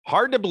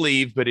Hard to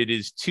believe, but it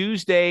is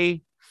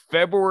Tuesday,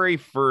 February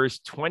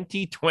 1st,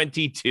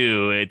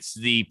 2022. It's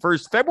the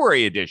first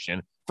February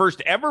edition,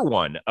 first ever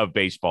one of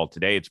Baseball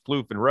Today. It's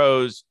Plouffe and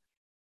Rose.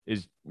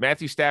 Is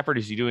Matthew Stafford,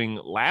 is he doing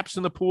laps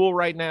in the pool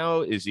right now?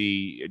 Is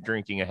he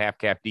drinking a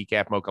half-cap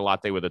decaf mocha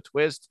latte with a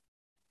twist?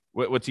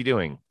 What's he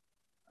doing?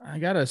 I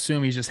got to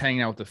assume he's just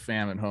hanging out with the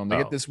fam at home. They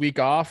get Oh. this week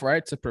off,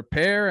 right, to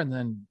prepare. And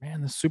then,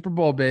 man, the Super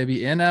Bowl,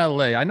 baby, in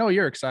LA. I know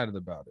you're excited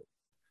about it.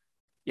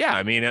 Yeah,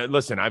 I mean,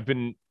 listen,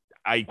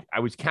 I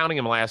was counting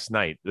them last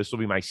night. This will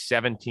be my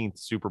 17th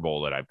Super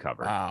Bowl that I've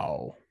covered.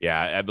 Wow.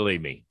 Yeah,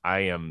 believe me, I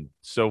am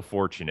so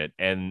fortunate,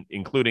 and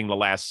including the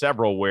last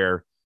several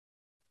where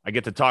I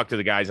get to talk to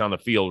the guys on the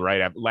field.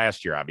 Right after,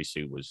 last year,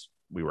 obviously,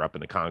 we were up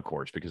in the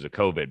concourse because of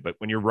COVID. But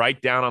when you're right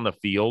down on the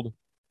field,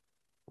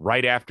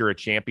 right after a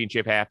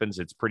championship happens,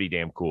 it's pretty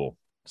damn cool.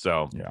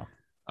 So, yeah,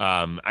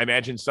 I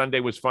imagine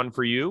Sunday was fun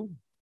for you.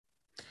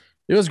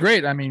 It was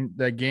great. I mean,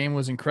 that game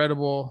was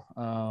incredible.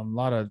 A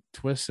lot of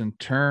twists and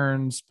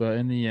turns, but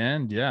in the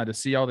end, yeah, to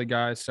see all the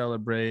guys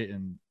celebrate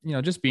and,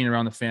 just being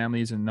around the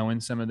families and knowing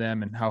some of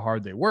them and how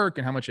hard they work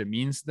and how much it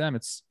means to them.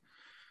 It's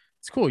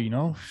cool.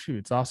 Shoot,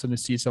 it's awesome to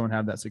see someone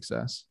have that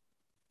success.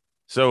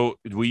 So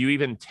will you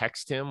even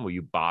text him? Will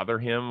you bother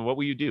him? What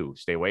will you do?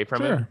 Stay away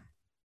from him?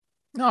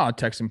 No, I'll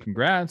text him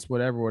congrats,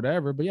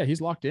 whatever. But yeah,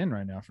 he's locked in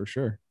right now for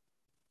sure.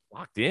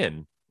 Locked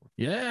in?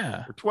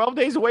 Yeah. We're 12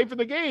 days away from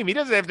the game. He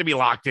doesn't have to be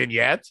locked in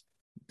yet.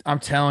 I'm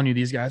telling you,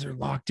 these guys are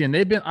locked in.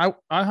 I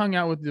hung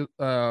out with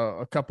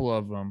a couple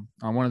of them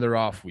on one of their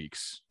off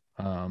weeks.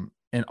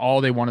 And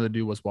all they wanted to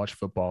do was watch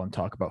football and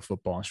talk about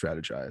football and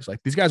strategize. Like,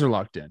 these guys are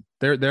locked in.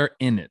 They're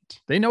in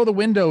it. They know the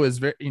window is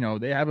very,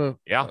 they have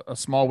a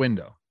small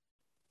window.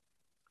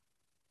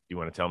 You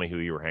want to tell me who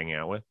you were hanging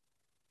out with?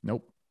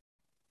 Nope.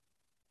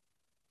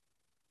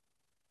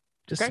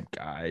 Just some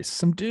guys,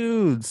 some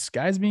dudes,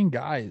 guys being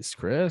guys,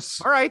 Chris.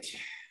 All right.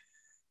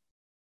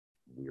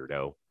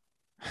 Weirdo.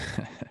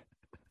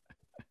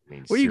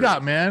 What you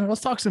got, man?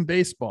 Let's talk some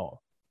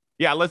baseball.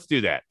 Yeah, let's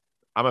do that.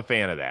 I'm a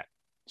fan of that.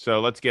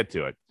 So let's get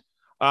to it.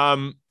 I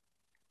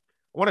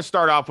want to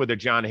start off with a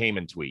Jon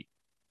Heyman tweet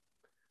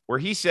where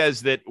he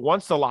says that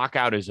once the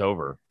lockout is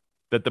over,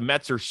 that the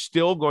Mets are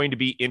still going to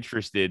be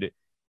interested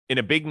in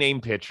a big name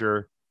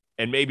pitcher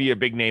and maybe a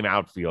big name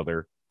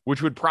outfielder,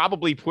 which would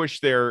probably push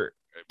their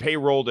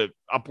payroll to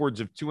upwards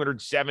of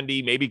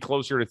 270, maybe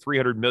closer to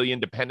 300 million,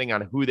 depending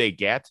on who they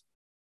get.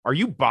 Are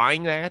you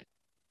buying that?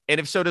 And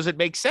if so, does it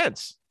make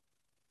sense?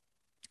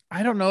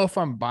 I don't know if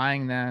I'm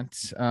buying that.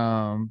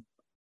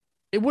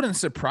 It wouldn't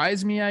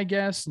surprise me, I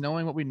guess,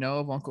 knowing what we know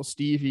of Uncle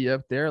Stevie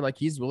up there. Like,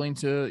 he's willing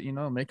to,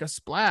 make a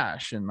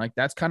splash. And like,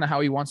 that's kind of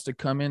how he wants to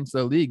come into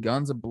the league,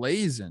 guns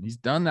a-blazing. He's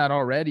done that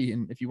already.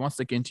 And if he wants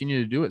to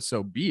continue to do it,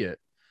 so be it.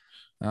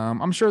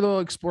 I'm sure they'll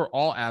explore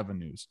all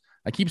avenues.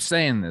 I keep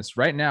saying this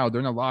right now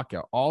during the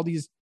lockout. All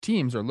these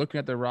teams are looking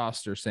at their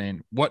roster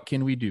saying, what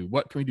can we do?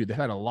 What can we do? They've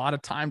had a lot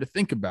of time to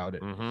think about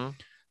it. Mm-hmm.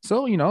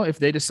 So, if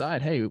they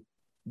decide, hey,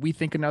 we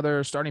think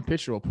another starting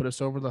pitcher will put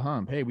us over the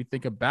hump. Hey, we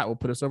think a bat will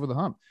put us over the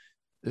hump.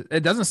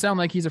 It doesn't sound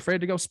like he's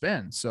afraid to go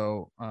spend.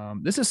 So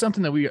this is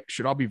something that we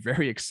should all be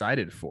very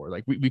excited for.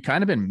 Like, we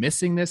kind of been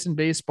missing this in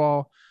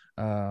baseball.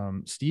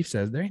 Steve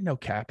says, there ain't no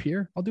cap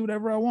here. I'll do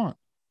whatever I want.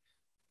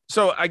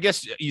 So I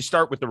guess you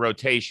start with the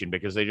rotation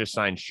because they just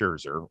signed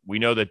Scherzer. We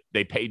know that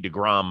they paid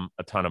DeGrom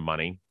a ton of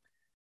money.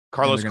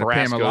 Carlos Carrasco,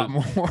 pay him a lot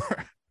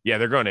more. Yeah,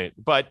 they're going to.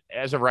 But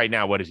as of right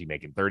now, what is he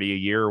making? 30 a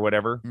year or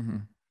whatever? Mm-hmm.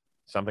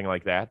 Something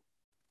like that.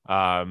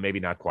 Maybe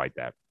not quite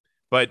that.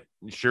 But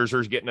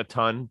Scherzer's getting a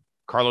ton.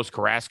 Carlos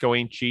Carrasco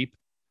ain't cheap.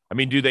 I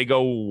mean, do they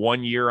go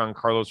 1 year on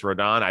Carlos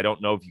Rodon? I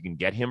don't know if you can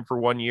get him for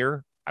 1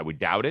 year. I would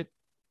doubt it.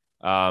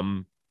 I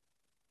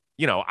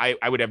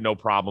would have no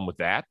problem with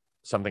that.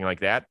 Something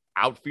like that.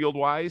 Outfield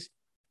wise,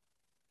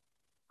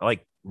 I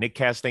like Nick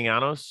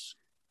Castellanos,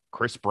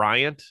 Chris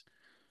Bryant.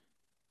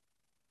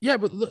 Yeah,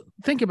 but look,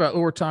 think about what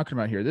we're talking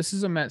about here. This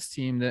is a Mets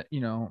team that,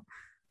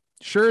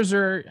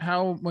 Scherzer,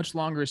 how much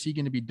longer is he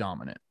going to be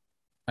dominant?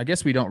 I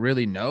guess we don't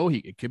really know.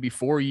 It could be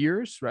 4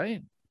 years,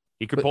 right?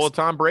 He could pull a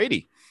Tom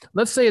Brady.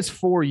 Let's say it's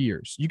 4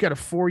 years. You got a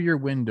 4-year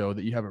window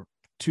that you have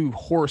two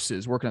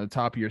horses working at the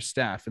top of your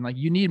staff. And like,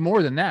 you need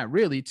more than that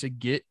really to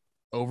get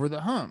over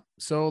the hump.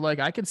 So like,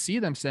 I could see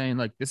them saying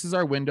like, this is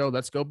our window.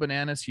 Let's go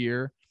bananas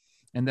here.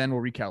 And then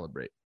we'll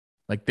recalibrate.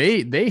 Like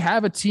they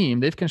have a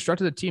team. They've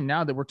constructed a team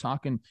now that we're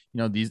talking,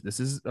 this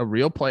is a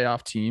real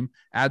playoff team.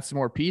 Add some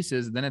more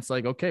pieces. And then it's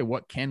like, okay,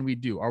 what can we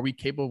do? Are we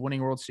capable of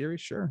winning World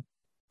Series? Sure.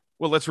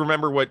 Well, let's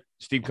remember what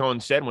Steve Cohen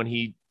said when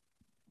he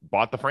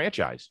bought the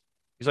franchise.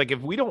 He's like,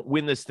 if we don't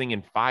win this thing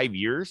in 5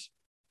 years,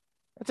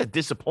 that's a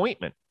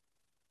disappointment.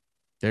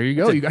 There you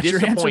go. You got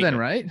your answer then,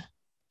 right?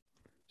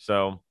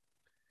 So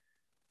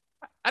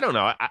I don't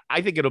know.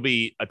 I think it'll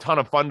be a ton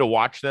of fun to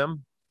watch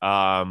them.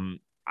 I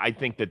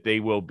think that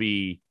they'll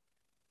be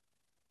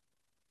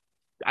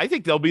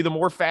the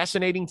more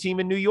fascinating team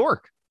in New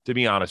York, to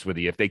be honest with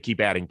you, if they keep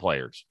adding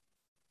players.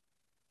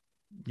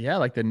 Yeah,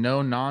 like the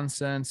no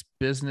nonsense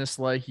business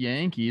like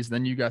Yankees.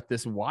 Then you got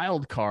this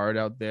wild card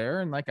out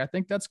there. And like, I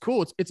think that's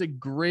cool. It's a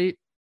great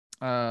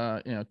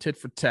tit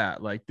for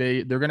tat. Like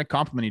they're going to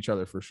complement each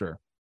other for sure.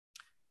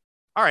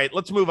 All right,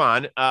 let's move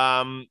on.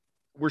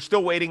 We're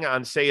still waiting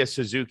on Seiya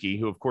Suzuki,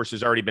 who of course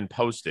has already been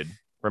posted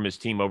from his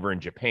team over in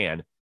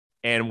Japan.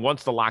 And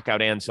once the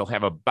lockout ends, he'll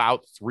have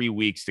about 3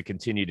 weeks to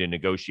continue to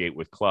negotiate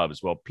with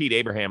clubs. Well, Pete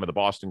Abraham of the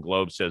Boston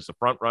Globe says the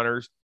front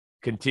runners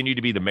continue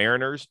to be the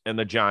Mariners and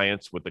the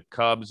Giants, with the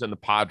Cubs and the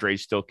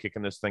Padres still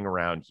kicking this thing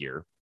around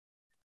here.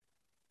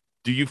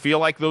 Do you feel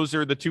like those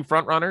are the two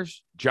front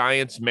runners,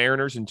 Giants,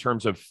 Mariners, in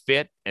terms of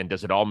fit? And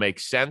does it all make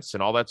sense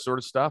and all that sort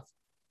of stuff?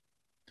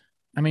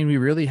 I mean, we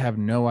really have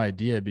no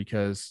idea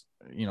because,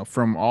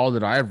 from all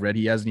that I've read,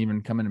 he hasn't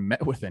even come in and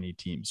met with any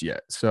teams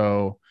yet.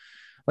 So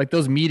like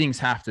those meetings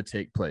have to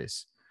take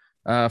place.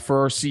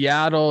 For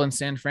Seattle and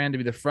San Fran to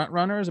be the front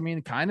runners, I mean,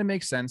 it kind of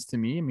makes sense to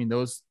me. I mean,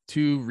 those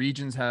two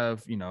regions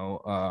have,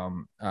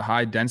 a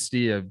high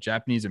density of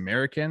Japanese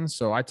Americans.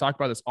 So I talk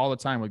about this all the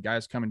time with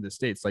guys coming to the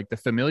States, like the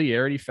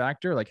familiarity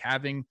factor, like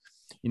having,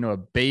 a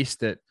base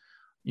that,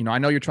 I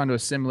know you're trying to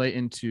assimilate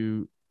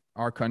into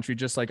our country,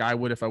 just like I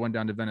would if I went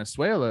down to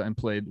Venezuela and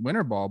played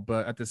winter ball.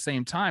 But at the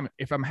same time,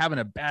 if I'm having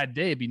a bad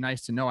day, it'd be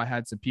nice to know I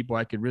had some people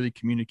I could really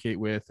communicate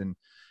with and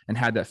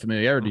had that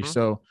familiarity. Mm-hmm.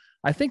 So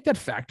I think that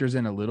factors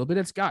in a little bit.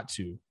 It's got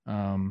to.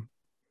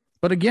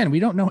 But again, we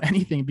don't know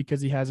anything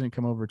because he hasn't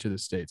come over to the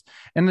States.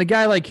 And the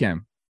guy like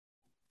him,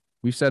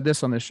 we've said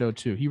this on this show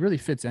too, he really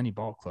fits any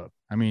ball club.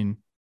 I mean,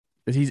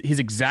 he's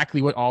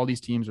exactly what all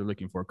these teams are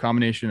looking for, a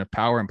combination of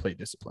power and plate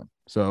discipline.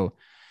 So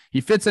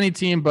he fits any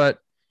team, but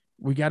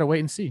we got to wait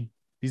and see.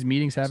 These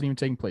meetings haven't even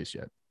taken place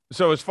yet.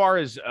 So as far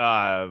as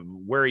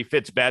where he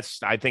fits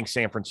best, I think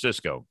San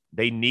Francisco.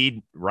 They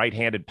need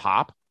right-handed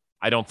pop.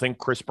 I don't think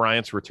Chris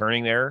Bryant's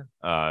returning there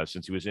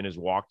since he was in his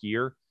walk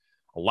year.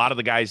 A lot of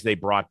the guys they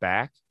brought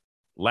back,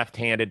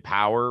 left-handed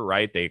power,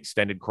 right? They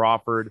extended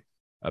Crawford.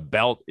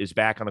 Belt is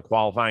back on the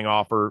qualifying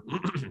offer.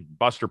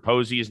 Buster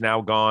Posey is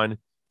now gone.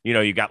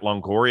 You got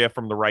Longoria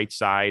from the right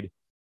side.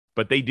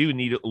 But they do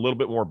need a little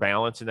bit more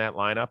balance in that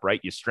lineup, right?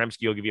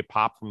 Yastrzemski will give you a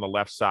pop from the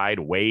left side.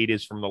 Wade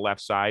is from the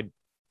left side.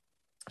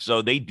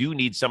 So they do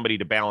need somebody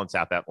to balance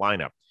out that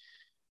lineup.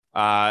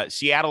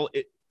 Seattle,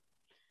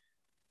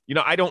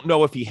 I don't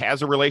know if he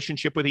has a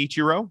relationship with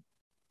Ichiro.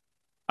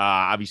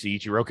 Obviously,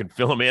 Ichiro can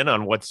fill him in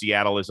on what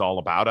Seattle is all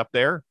about up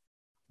there.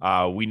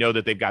 We know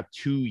that they've got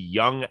two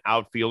young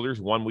outfielders.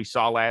 One we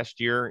saw last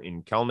year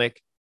in Kelnick.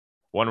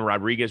 One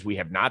Rodriguez we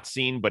have not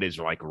seen, but is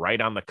like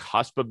right on the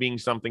cusp of being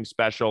something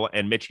special.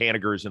 And Mitch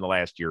Haniger is in the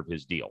last year of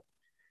his deal.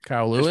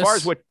 Kyle Lewis.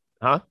 As far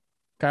as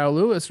Kyle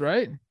Lewis,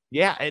 right?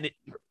 Yeah, and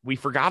we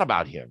forgot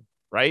about him,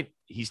 right?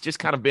 He's just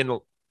kind of been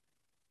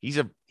he's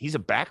a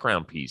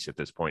background piece at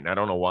this point. And I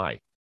don't know why.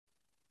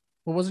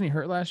 Well, wasn't he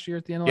hurt last year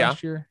at the end of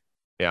last year?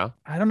 Yeah.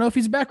 I don't know if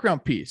he's a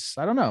background piece.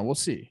 I don't know. We'll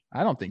see.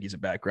 I don't think he's a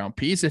background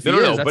piece. If he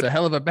is, that's a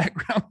hell of a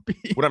background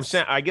piece. What I'm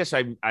saying, I guess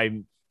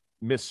I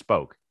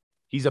misspoke.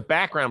 He's a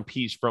background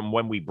piece from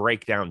when we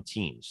break down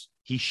teams.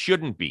 He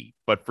shouldn't be,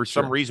 but for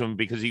some reason,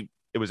 because it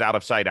was out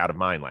of sight, out of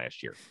mind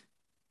last year.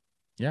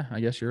 Yeah, I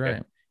guess you're right.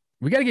 Yeah.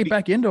 We got to get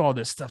back into all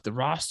this stuff, the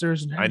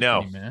rosters and everything,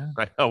 I know, man.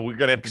 I know. We're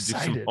going to have to do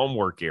some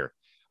homework here.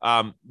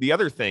 The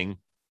other thing,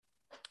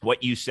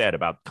 what you said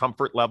about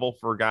comfort level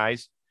for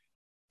guys,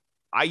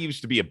 I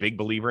used to be a big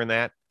believer in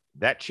that.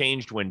 That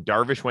changed when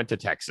Darvish went to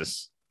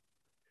Texas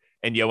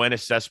and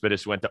Yoenis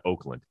Cespedes went to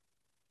Oakland,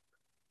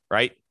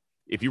 right?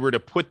 If you were to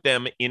put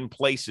them in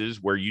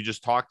places where you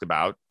just talked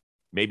about,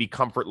 maybe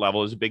comfort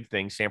level is a big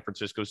thing, San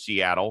Francisco,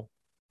 Seattle,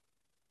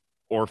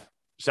 or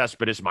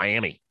Cespedes,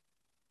 Miami,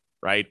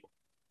 right?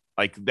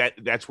 Like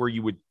that's where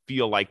you would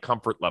feel like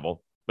comfort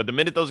level. But the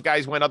minute those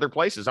guys went other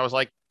places, I was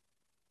like,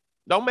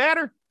 don't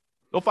matter.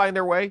 They'll find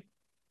their way.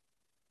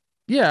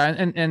 Yeah,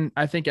 and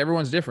I think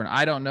everyone's different.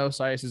 I don't know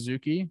Seiya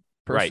Suzuki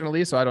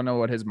personally, so I don't know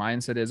what his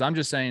mindset is. I'm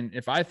just saying,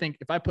 if I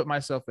put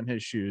myself in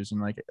his shoes,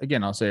 and like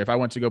again, I'll say if I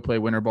went to go play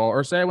winter ball,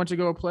 or say I went to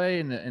go play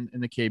in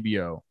the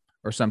KBO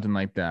or something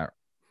like that,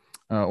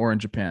 or in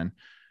Japan,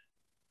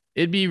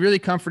 it'd be really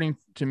comforting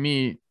to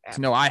me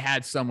to know I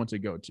had someone to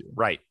go to.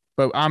 Right.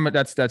 But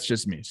that's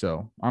just me.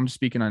 So I'm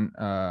speaking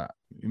on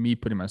me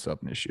putting myself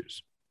in his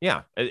shoes.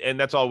 Yeah, and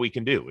that's all we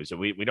can do is that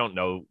we don't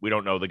know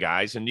the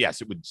guys, and yes,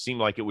 it would seem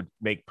like it would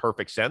make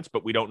perfect sense,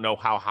 but we don't know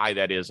how high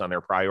that is on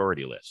their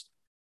priority list.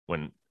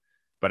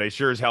 But it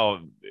sure as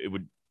hell it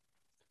would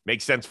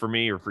make sense for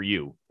me or for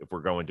you if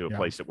we're going to a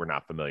place that we're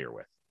not familiar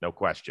with, no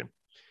question.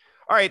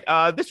 All right,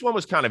 this one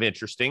was kind of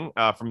interesting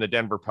from the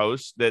Denver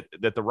Post that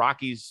the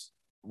Rockies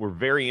were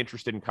very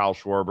interested in Kyle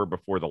Schwarber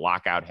before the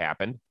lockout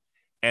happened,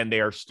 and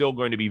they are still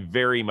going to be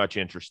very much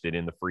interested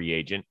in the free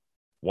agent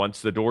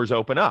once the doors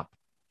open up.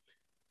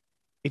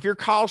 If you're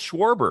Kyle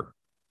Schwarber,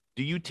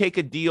 do you take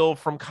a deal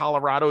from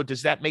Colorado?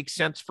 Does that make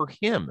sense for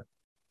him?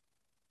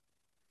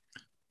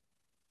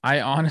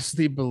 I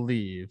honestly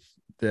believe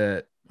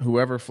that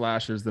whoever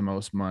flashes the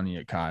most money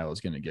at Kyle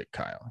is going to get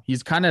Kyle.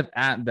 He's kind of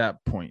at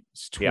that point.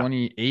 He's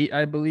 28,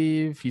 I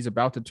believe. He's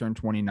about to turn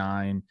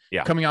 29,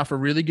 coming off a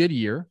really good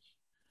year.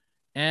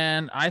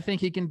 And I think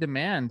he can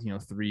demand,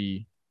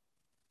 3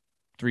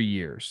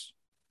 years.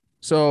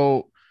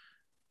 So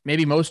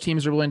maybe most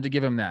teams are willing to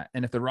give him that.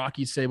 And if the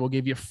Rockies say, we'll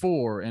give you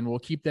 4 and we'll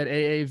keep that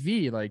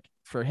AAV, like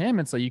for him,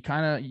 it's like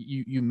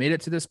you made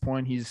it to this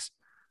point.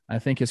 I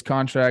think his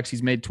contracts,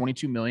 he's made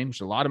 22 million, which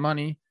is a lot of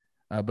money.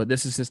 But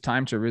this is his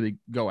time to really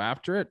go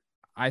after it.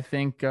 I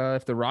think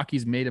if the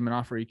Rockies made him an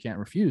offer he can't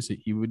refuse,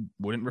 he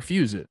wouldn't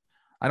refuse it.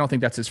 I don't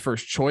think that's his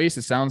first choice.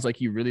 It sounds like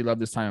he really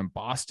loved his time in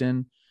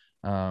Boston.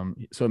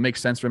 So it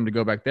makes sense for him to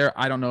go back there.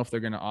 I don't know if they're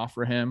going to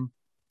offer him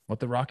what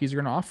the Rockies are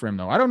going to offer him,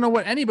 though. I don't know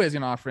what anybody's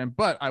going to offer him,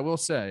 but I will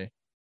say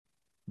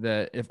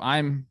that if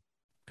I'm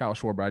Kyle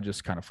Schwarber, I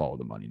just kind of follow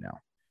the money now.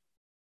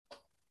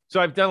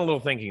 So I've done a little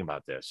thinking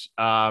about this.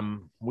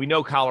 We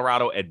know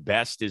Colorado at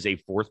best is a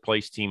 4th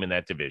place team in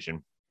that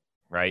division,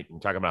 right? I'm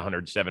talking about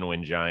 107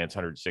 win Giants,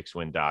 106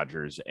 win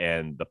Dodgers,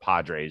 and the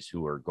Padres,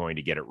 who are going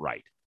to get it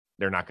right.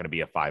 They're not going to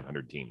be a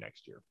 500 team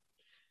next year.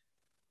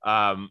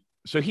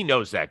 So he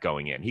knows that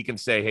going in. He can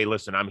say, hey,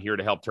 listen, I'm here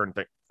to help turn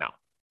things. Now,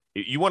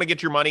 you want to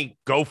get your money?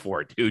 Go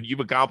for it, dude. You've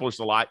accomplished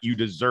a lot. You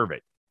deserve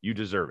it. You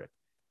deserve it.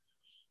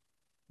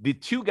 The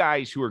 2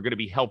 guys who are going to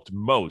be helped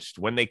most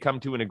when they come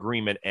to an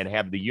agreement and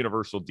have the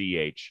universal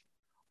DH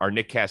are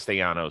Nick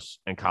Castellanos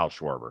and Kyle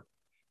Schwarber,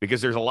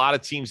 because there's a lot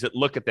of teams that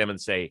look at them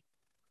and say,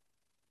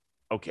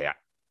 okay,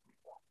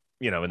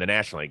 in the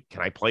National League,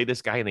 can I play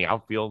this guy in the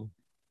outfield?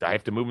 Do I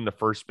have to move him to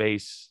first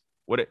base?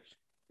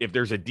 If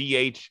there's a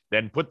DH,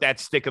 then put that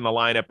stick in the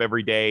lineup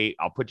every day.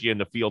 I'll put you in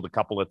the field a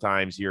couple of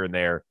times here and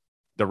there.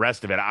 The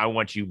rest of it, I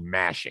want you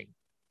mashing.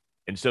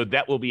 And so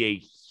that will be a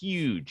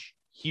huge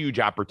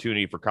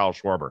opportunity for Kyle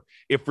Schwarber.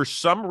 If for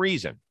some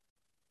reason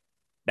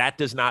that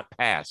does not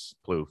pass,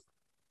 Plouffe,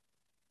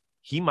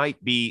 he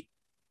might be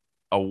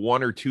a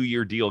 1 or 2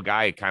 year deal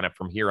guy kind of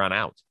from here on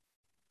out.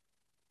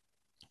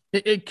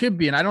 It could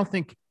be, and I don't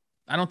think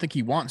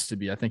he wants to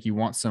be. I think he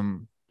wants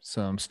some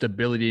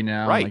stability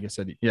now. Right. Like I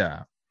said,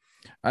 yeah.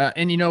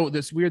 And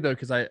that's weird though,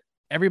 because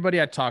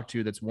everybody I talked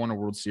to that's won a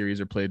World Series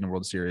or played in a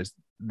World Series,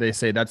 they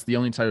say that's the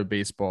only type of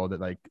baseball that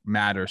like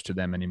matters to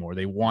them anymore.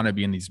 They want to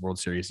be in these World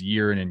Series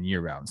year in and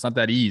year out. It's not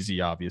that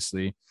easy,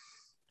 obviously.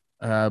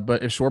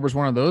 But if Schwarber's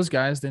one of those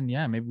guys, then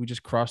yeah, maybe we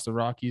just cross the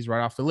Rockies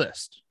right off the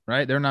list,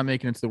 right? They're not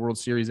making it to the World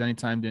Series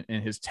anytime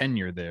in his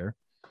tenure there.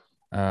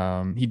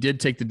 He did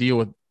take the deal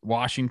with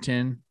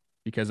Washington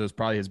because it was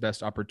probably his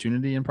best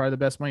opportunity and probably the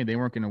best money. They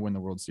weren't going to win the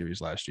World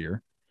Series last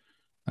year.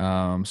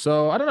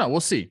 So I don't know. We'll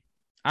see.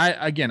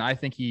 I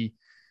think he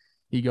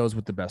goes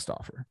with the best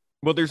offer.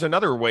 Well, there's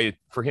another way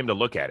for him to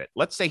look at it.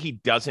 Let's say he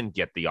doesn't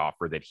get the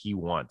offer that he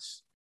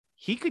wants.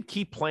 He could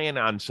keep playing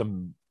on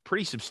some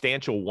pretty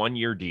substantial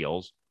 1-year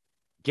deals,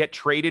 get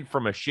traded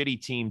from a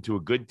shitty team to a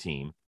good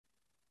team,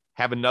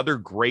 have another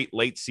great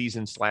late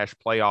season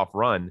 / playoff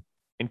run,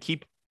 and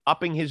keep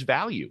upping his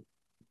value.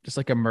 Just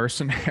like a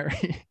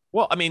mercenary.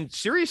 Well, I mean,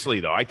 seriously,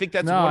 though, I think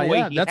that's one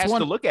way he has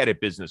to look at it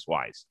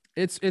business-wise.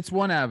 It's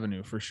one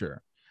avenue for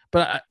sure.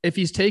 But if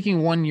he's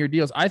taking 1-year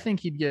deals, I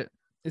think he'd get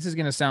 – this is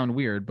going to sound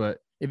weird, but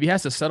if he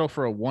has to settle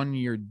for a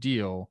 1-year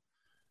deal,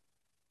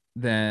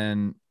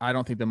 then I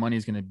don't think the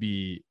money's going to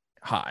be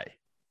high.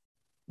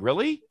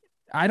 Really?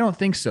 I don't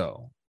think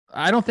so.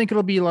 I don't think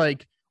it'll be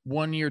like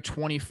 1 year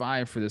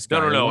 25 for this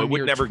guy. No. It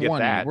would never 20, get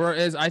that.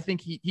 Whereas I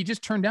think he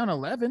just turned down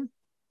 11,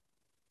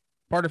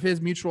 part of his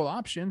mutual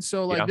option.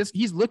 So like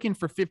he's looking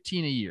for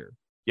 15 a year.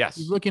 Yes.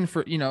 He's looking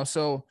for,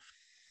 so,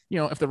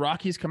 if the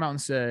Rockies come out and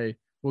say,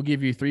 we'll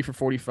give you 3 for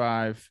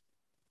 45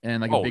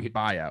 and like a big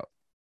buyout.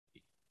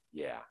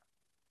 Yeah.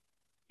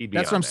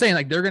 That's what I'm saying.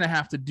 Like they're going to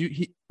have to do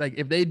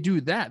if they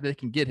do that, they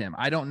can get him.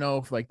 I don't know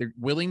if like they're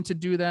willing to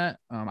do that.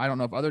 I don't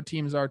know if other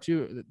teams are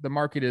too. The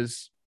market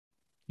is,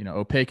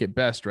 opaque at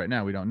best right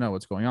now. We don't know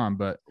what's going on,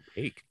 but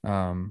opaque.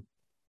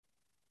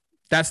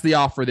 That's the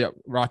offer that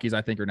Rockies,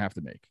 I think, are going to have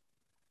to make.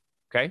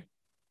 Okay.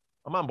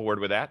 I'm on board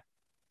with that.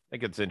 I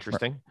think it's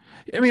interesting.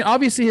 I mean,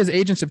 obviously his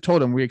agents have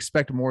told him we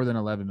expect more than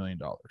 $11 million,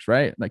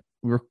 right? Like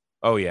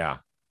oh yeah.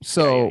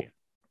 So, yeah.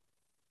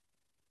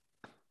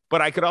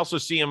 But I could also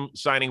see him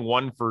signing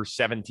 1 for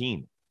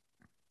 17.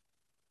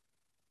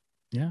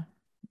 Yeah.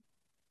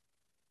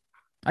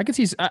 I could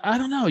see. I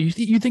don't know.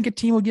 You think a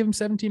team will give him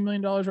 $17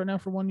 million right now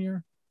for 1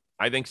 year?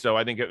 I think so.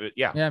 I think,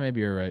 yeah. Yeah,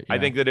 maybe you're right. Yeah. I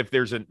think that if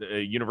there's a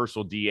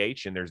universal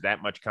DH and there's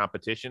that much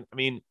competition, I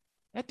mean,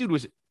 that dude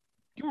was. Do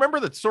you remember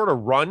that sort of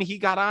run he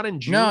got on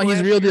in June? No, he's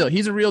a real deal.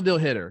 He's a real deal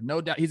hitter.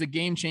 No doubt. He's a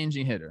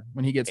game-changing hitter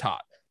when he gets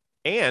hot.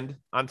 And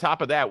on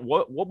top of that,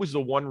 what was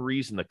the one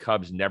reason the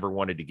Cubs never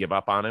wanted to give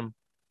up on him?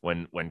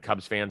 When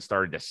Cubs fans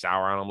started to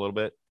sour on him a little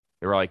bit,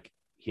 they were like,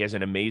 he has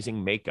an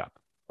amazing makeup.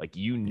 Like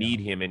you need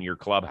him in your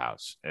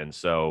clubhouse. And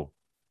so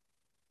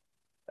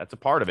that's a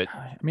part of it.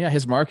 I mean,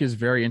 his mark is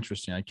very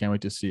interesting. I can't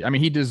wait to see. I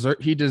mean, he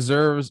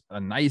deserves a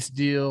nice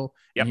deal.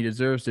 Yep. And he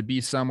deserves to be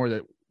somewhere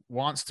that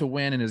wants to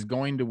win and is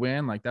going to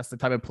win. Like that's the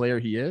type of player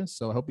he is.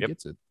 So I hope he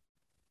gets it.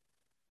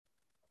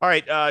 All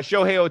right.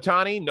 Shohei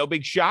Ohtani, no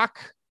big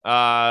shock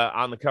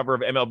on the cover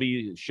of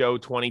MLB Show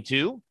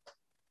 22.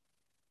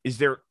 Is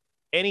there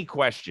any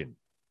question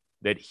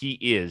that he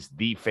is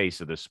the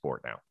face of this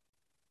sport now?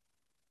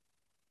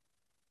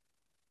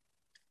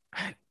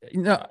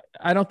 No,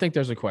 I don't think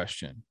there's a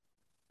question.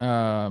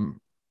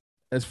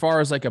 as far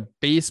as like a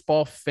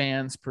baseball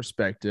fan's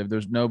perspective,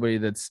 there's nobody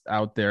that's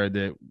out there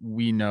that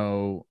we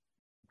know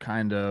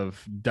kind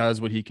of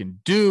does what he can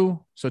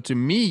do. So to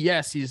me,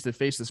 yes, he's the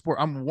face of the sport.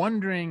 I'm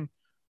wondering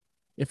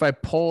if I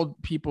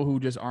polled people who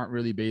just aren't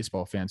really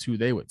baseball fans, who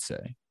they would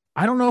say.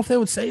 I don't know if they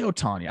would say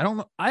Ohtani. I don't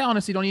know. I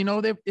honestly don't even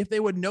know if they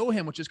would know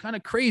him, which is kind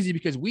of crazy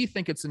because we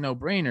think it's a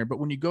no-brainer. But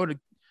when you go to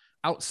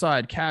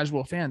outside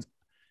casual fans,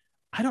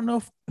 I don't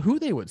know who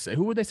they would say.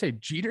 Who would they say?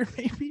 Jeter,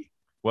 maybe?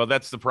 Well,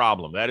 that's the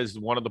problem. That is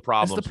one of the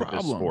problems with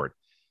this sport.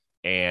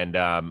 And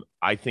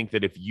I think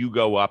that if you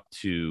go up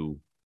to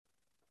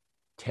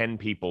 10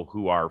 people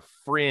who are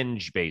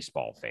fringe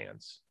baseball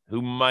fans,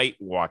 who might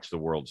watch the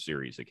World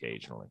Series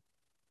occasionally,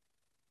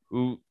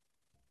 who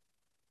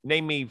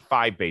name me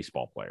 5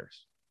 baseball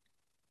players.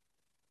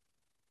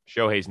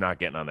 Shohei's not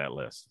getting on that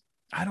list.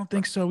 I don't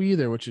think so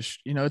either, which is,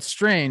 it's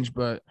strange,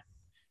 but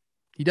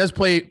he does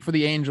play for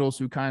the Angels,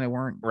 who kind of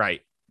weren't.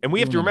 Right. And we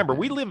have to remember,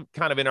 we live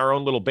kind of in our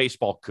own little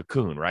baseball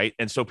cocoon, right?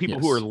 And so people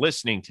who are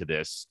listening to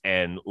this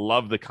and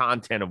love the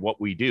content of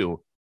what we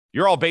do,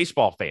 you're all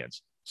baseball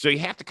fans. So you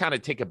have to kind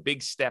of take a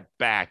big step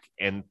back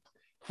and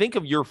think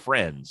of your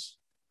friends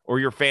or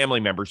your family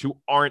members who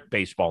aren't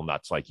baseball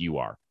nuts like you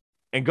are,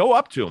 and go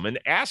up to them and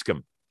ask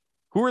them,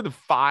 who are the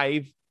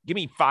 5? Give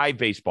me 5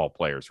 baseball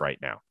players right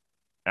now.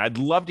 I'd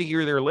love to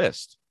hear their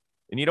list.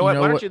 And you know what?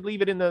 Why don't you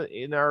leave it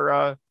in our,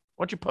 why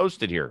don't you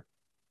post it here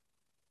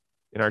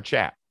in our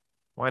chat?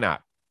 Why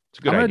not? It's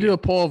a good idea. I'm going to do a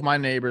poll of my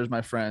neighbors,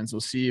 my friends.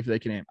 We'll see if they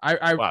can name.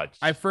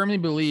 I firmly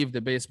believe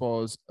that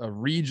baseball is a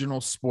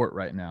regional sport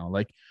right now.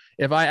 Like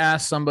if I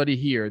ask somebody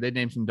here, they'd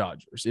name some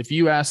Dodgers. If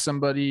you ask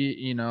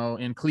somebody,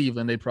 in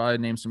Cleveland, they'd probably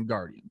name some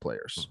Guardian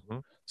players. Mm-hmm.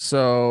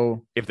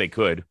 So if they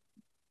could,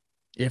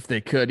 yeah,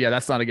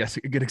 that's not a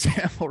good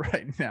example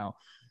right now.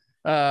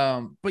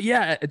 But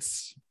yeah,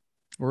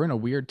 we're in a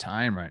weird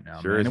time right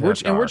now, sure, and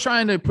we're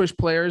trying to push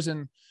players.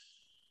 And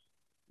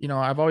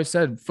I've always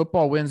said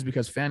football wins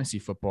because fantasy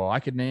football.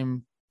 I could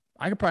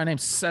probably name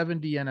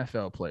 70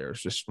 NFL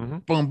players. Just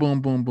boom,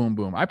 boom, boom, boom,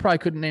 boom. I probably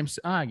couldn't name.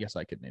 I guess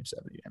I could name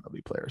 70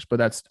 MLB players,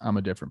 but I'm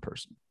a different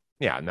person.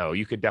 Yeah, no,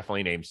 you could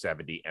definitely name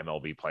 70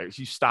 MLB players.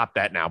 You stop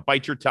that now.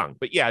 Bite your tongue.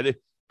 But yeah,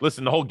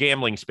 listen, the whole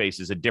gambling space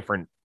is a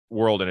different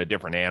world and a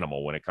different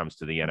animal when it comes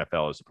to the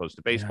NFL as opposed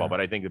to baseball. Yeah.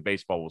 But I think that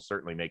baseball will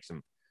certainly make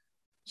some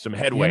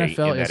headway in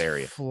that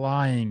area.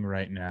 Flying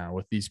right now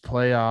with these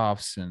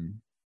playoffs, and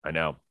I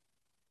know.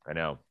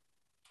 All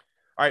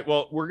right.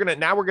 Well, we're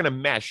gonna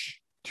mesh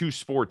 2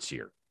 sports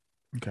here.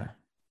 Okay.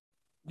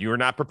 You are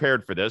not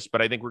prepared for this,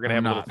 but I think we're gonna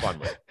have a little fun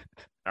with it.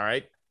 All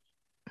right.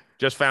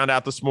 Just found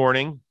out this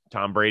morning,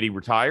 Tom Brady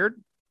retired.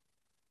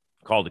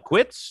 Called it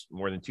quits.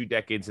 More than 2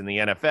 decades in the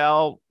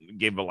NFL.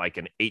 Gave like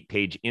an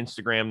 8-page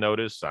Instagram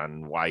notice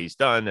on why he's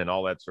done and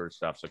all that sort of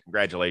stuff. So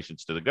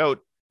congratulations to the GOAT.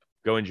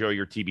 Go enjoy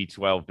your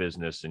TB12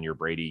 business and your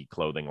Brady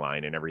clothing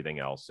line and everything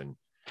else. And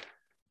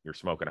you're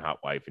smoking a hot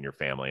wife and your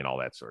family and all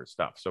that sort of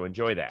stuff. So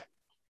enjoy that.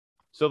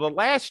 So the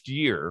last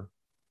year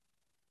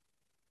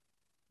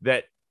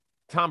that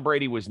Tom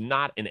Brady was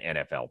not an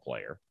NFL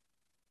player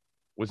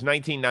was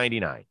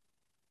 1999.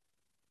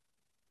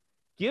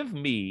 Give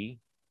me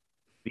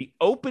the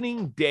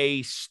opening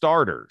day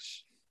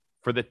starters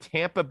for the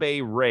Tampa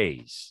Bay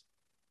Rays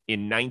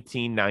in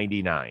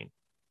 1999.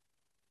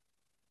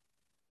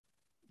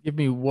 Give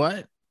me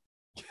what?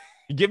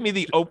 Give me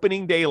the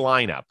opening day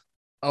lineup.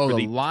 Oh,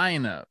 the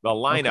lineup. The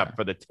lineup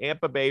for the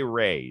Tampa Bay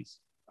Rays.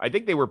 I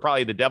think they were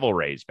probably the Devil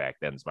Rays back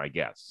then, is my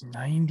guess.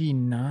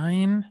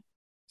 99?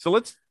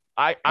 So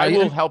I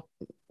will help.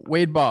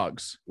 Wade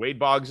Boggs. Wade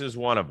Boggs is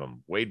one of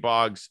them. Wade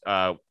Boggs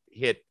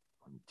hit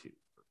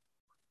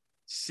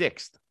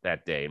 6th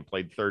that day and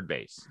played third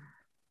base.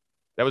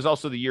 That was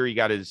also the year he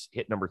got his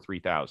hit number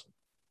 3,000.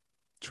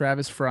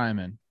 Travis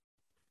Fryman.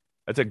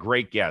 That's a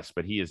great guess,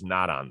 but he is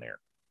not on there.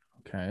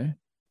 Okay.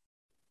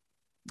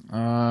 Fred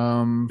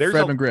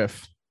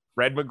McGriff.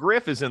 Fred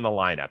McGriff is in the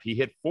lineup. He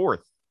hit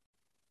 4th.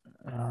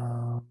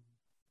 I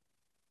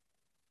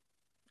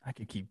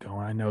could keep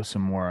going. I know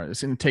some more.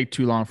 It's going to take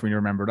too long for me to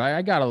remember. But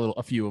I got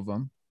a few of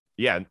them.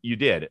 Yeah, you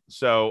did.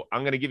 So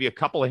I'm going to give you a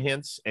couple of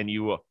hints, and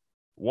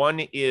one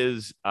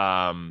is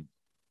I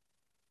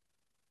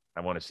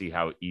want to see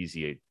how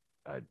easy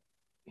a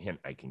hint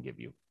I can give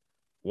you.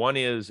 One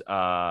is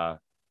half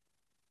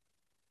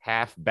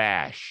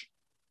bash.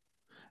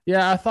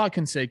 Yeah, I thought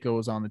Canseco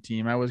was on the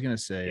team. I was going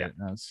to say it.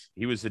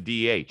 He was the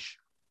DH.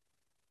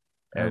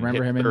 I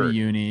remember him in the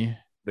uni.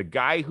 The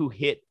guy who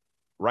hit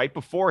right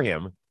before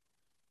him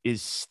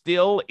is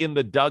still in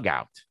the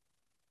dugout.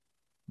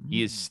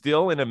 He is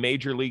still in a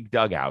major league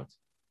dugout,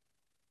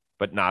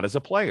 but not as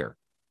a player.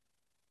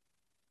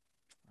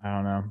 I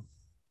don't know.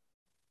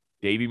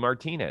 Davey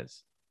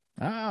Martinez.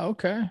 Ah,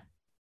 okay.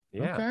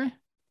 Yeah.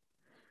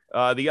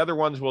 Okay. The other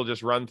ones we'll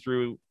just run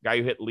through. Guy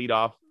who hit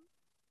leadoff.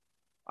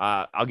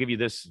 I'll give you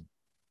this.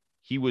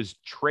 He was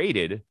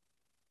traded,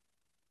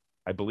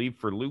 I believe,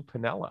 for Lou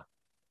Piniella.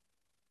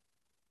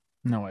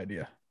 No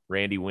idea.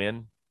 Randy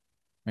Wynn.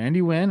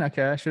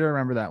 Okay, I should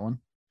remember that one.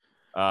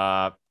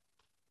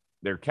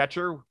 Their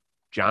catcher,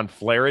 John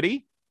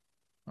Flaherty.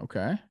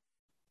 Okay.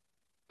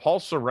 Paul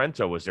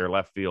Sorrento was their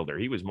left fielder.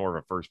 He was more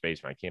of a first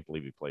baseman. I can't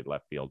believe he played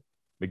left field.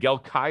 Miguel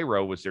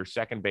Cairo was their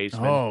second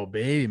baseman. Oh,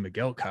 baby,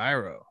 Miguel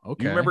Cairo.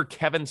 Okay. You remember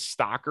Kevin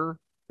Stocker,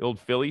 the old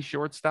Philly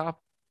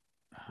shortstop?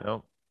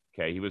 No.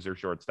 Okay, he was their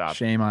shortstop.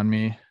 Shame on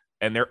me.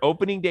 And their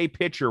opening day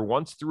pitcher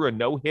once threw a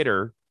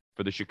no-hitter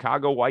for the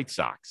Chicago White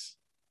Sox.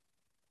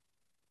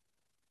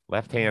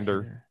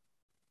 Left-hander.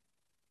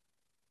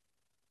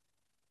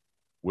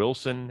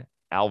 Wilson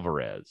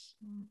Alvarez.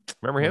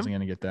 Remember him? I wasn't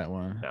going to get that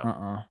one.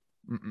 No.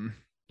 Mm-mm.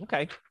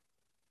 Okay.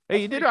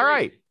 Hey, you did all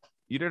right.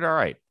 You did all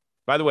right.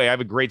 By the way, I have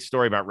a great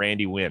story about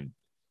Randy Wynn.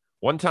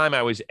 One time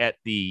I was at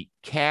the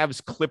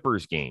Cavs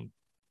Clippers game.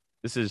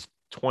 This is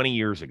 20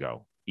 years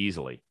ago,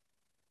 easily.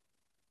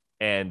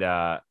 And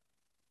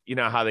you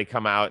know how they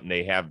come out and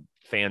they have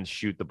fans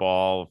shoot the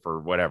ball for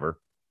whatever.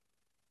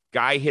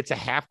 Guy hits a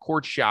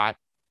half-court shot,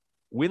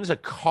 wins a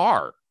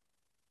car,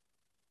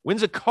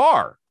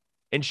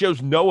 and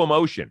shows no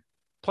emotion.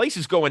 Place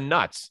is going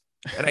nuts.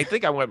 And I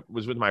think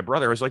was with my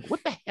brother. I was like,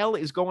 what the hell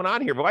is going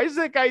on here? Why does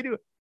that guy do it?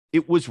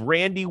 It was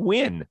Randy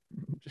Wynn.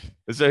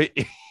 So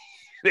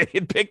they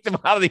picked him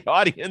out of the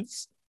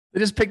audience. They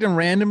just picked him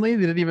randomly?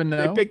 They didn't even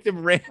know? They picked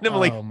him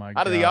randomly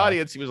out of the God.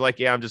 audience. He was like,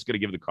 yeah, I'm just going to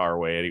give the car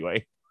away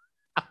anyway.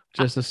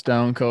 Just a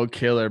stone cold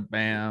killer.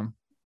 Bam.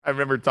 I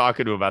remember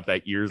talking to him about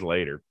that years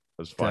later. It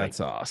was funny.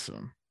 That's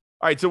awesome.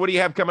 All right. So what do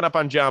you have coming up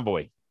on John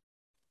Boy?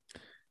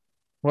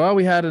 Well,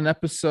 we had an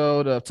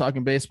episode of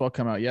Talking Baseball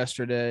come out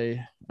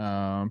yesterday.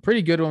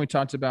 Pretty good when we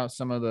talked about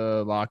some of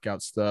the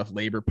lockout stuff,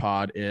 labor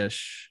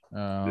pod-ish.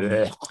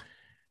 Yeah.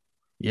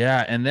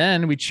 And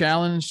then we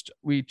challenged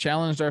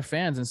our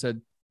fans and said,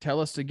 tell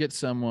us to get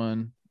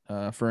someone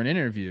for an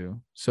interview.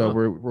 So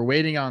we're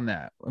waiting on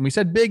that. And we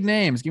said big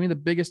names. Give me the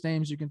biggest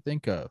names you can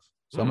think of.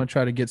 So I'm going to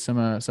try to get some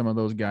of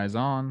those guys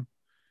on.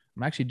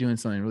 I'm actually doing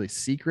something really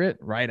secret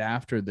right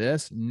after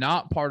this,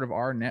 not part of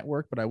our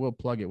network, but I will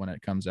plug it when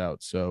it comes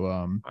out. So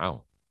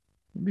wow,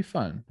 it'll be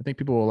fun. I think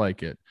people will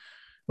like it.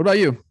 What about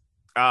you?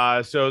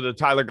 So the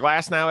Tyler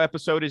Glasnow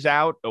episode is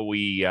out.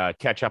 We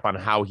catch up on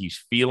how he's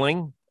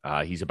feeling.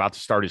 He's about to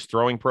start his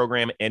throwing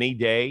program any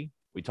day.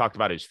 We talked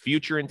about his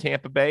future in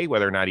Tampa Bay,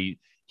 whether or not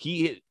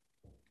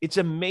it's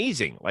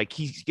amazing. Like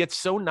he gets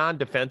so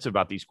non-defensive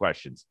about these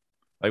questions.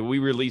 Like we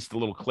released a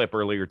little clip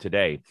earlier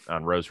today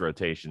on Rose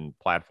Rotation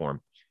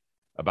platform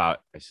about,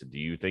 I said, do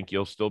you think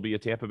you'll still be a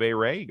Tampa Bay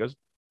Ray? He goes,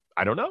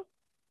 I don't know.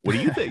 What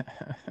do you think?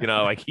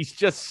 Like he's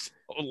just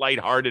so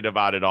lighthearted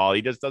about it all.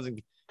 He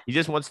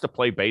just wants to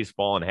play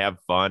baseball and have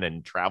fun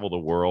and travel the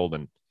world,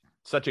 and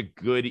such a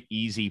good,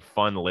 easy,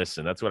 fun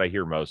listen. That's what I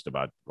hear most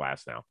about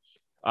Glasnow.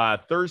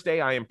 Thursday,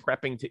 I am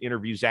prepping to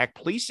interview Zach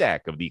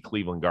Plesac of the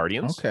Cleveland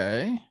Guardians.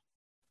 Okay.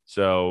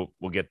 So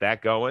we'll get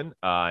that going.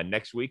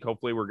 Next week,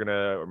 hopefully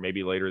or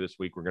maybe later this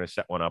week, we're going to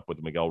set one up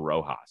with Miguel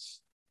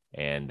Rojas.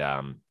 And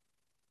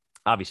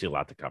obviously a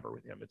lot to cover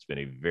with him. It's been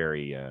a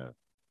very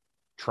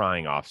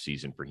trying off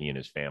season for he and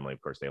his family.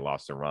 Of course, they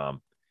lost their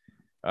mom.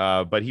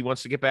 But he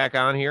wants to get back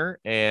on here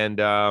and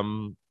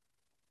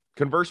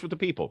converse with the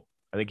people.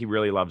 I think he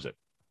really loves it.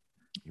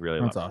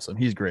 That's awesome.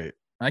 He's great.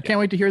 I can't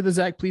wait to hear the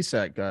Zach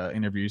Plesac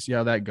interview, see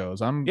how that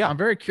goes. I'm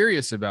very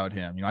curious about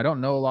him. I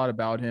don't know a lot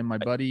about him. My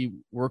buddy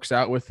works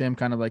out with him,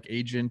 kind of like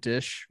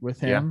agent-ish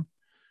with him.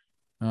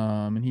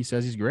 And he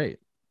says he's great.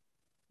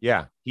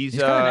 Yeah. He's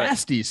kind of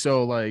nasty.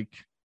 So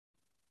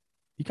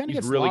he kind of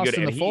gets really lost good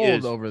in the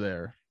fold over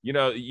there.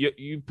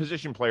 You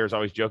position players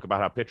always joke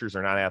about how pitchers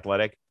are not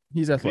athletic.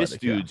 He's athletic. This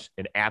dude's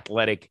an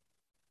athletic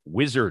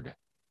wizard.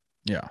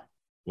 Yeah.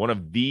 One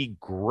of the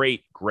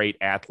great, great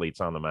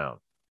athletes on the mound.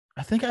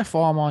 I think I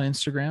follow him on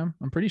Instagram.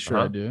 I'm pretty sure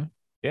I do.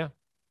 Yeah.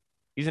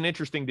 He's an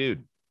interesting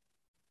dude.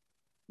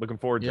 Looking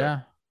forward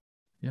to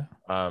it.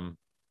 Yeah.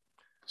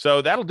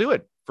 So that'll do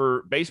it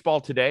for baseball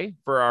today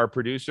for our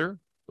producer,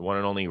 the one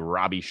and only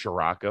Robbie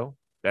Scirocco.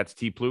 That's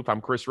T. Plouffe.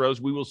 I'm Chris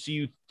Rose. We will see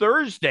you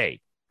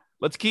Thursday.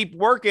 Let's keep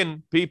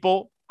working,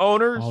 people,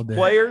 owners,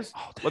 players.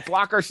 Let's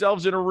lock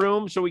ourselves in a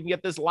room so we can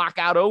get this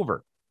lockout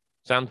over.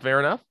 Sound fair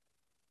enough?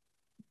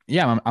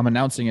 Yeah, I'm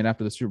announcing it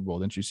after the Super Bowl.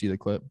 Didn't you see the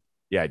clip?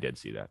 Yeah, I did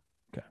see that.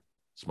 Okay.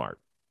 Smart.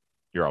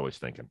 You're always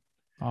thinking.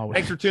 Always.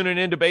 Thanks for tuning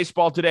in to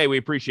Baseball Today. We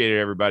appreciate it,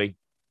 everybody.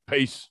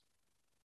 Peace.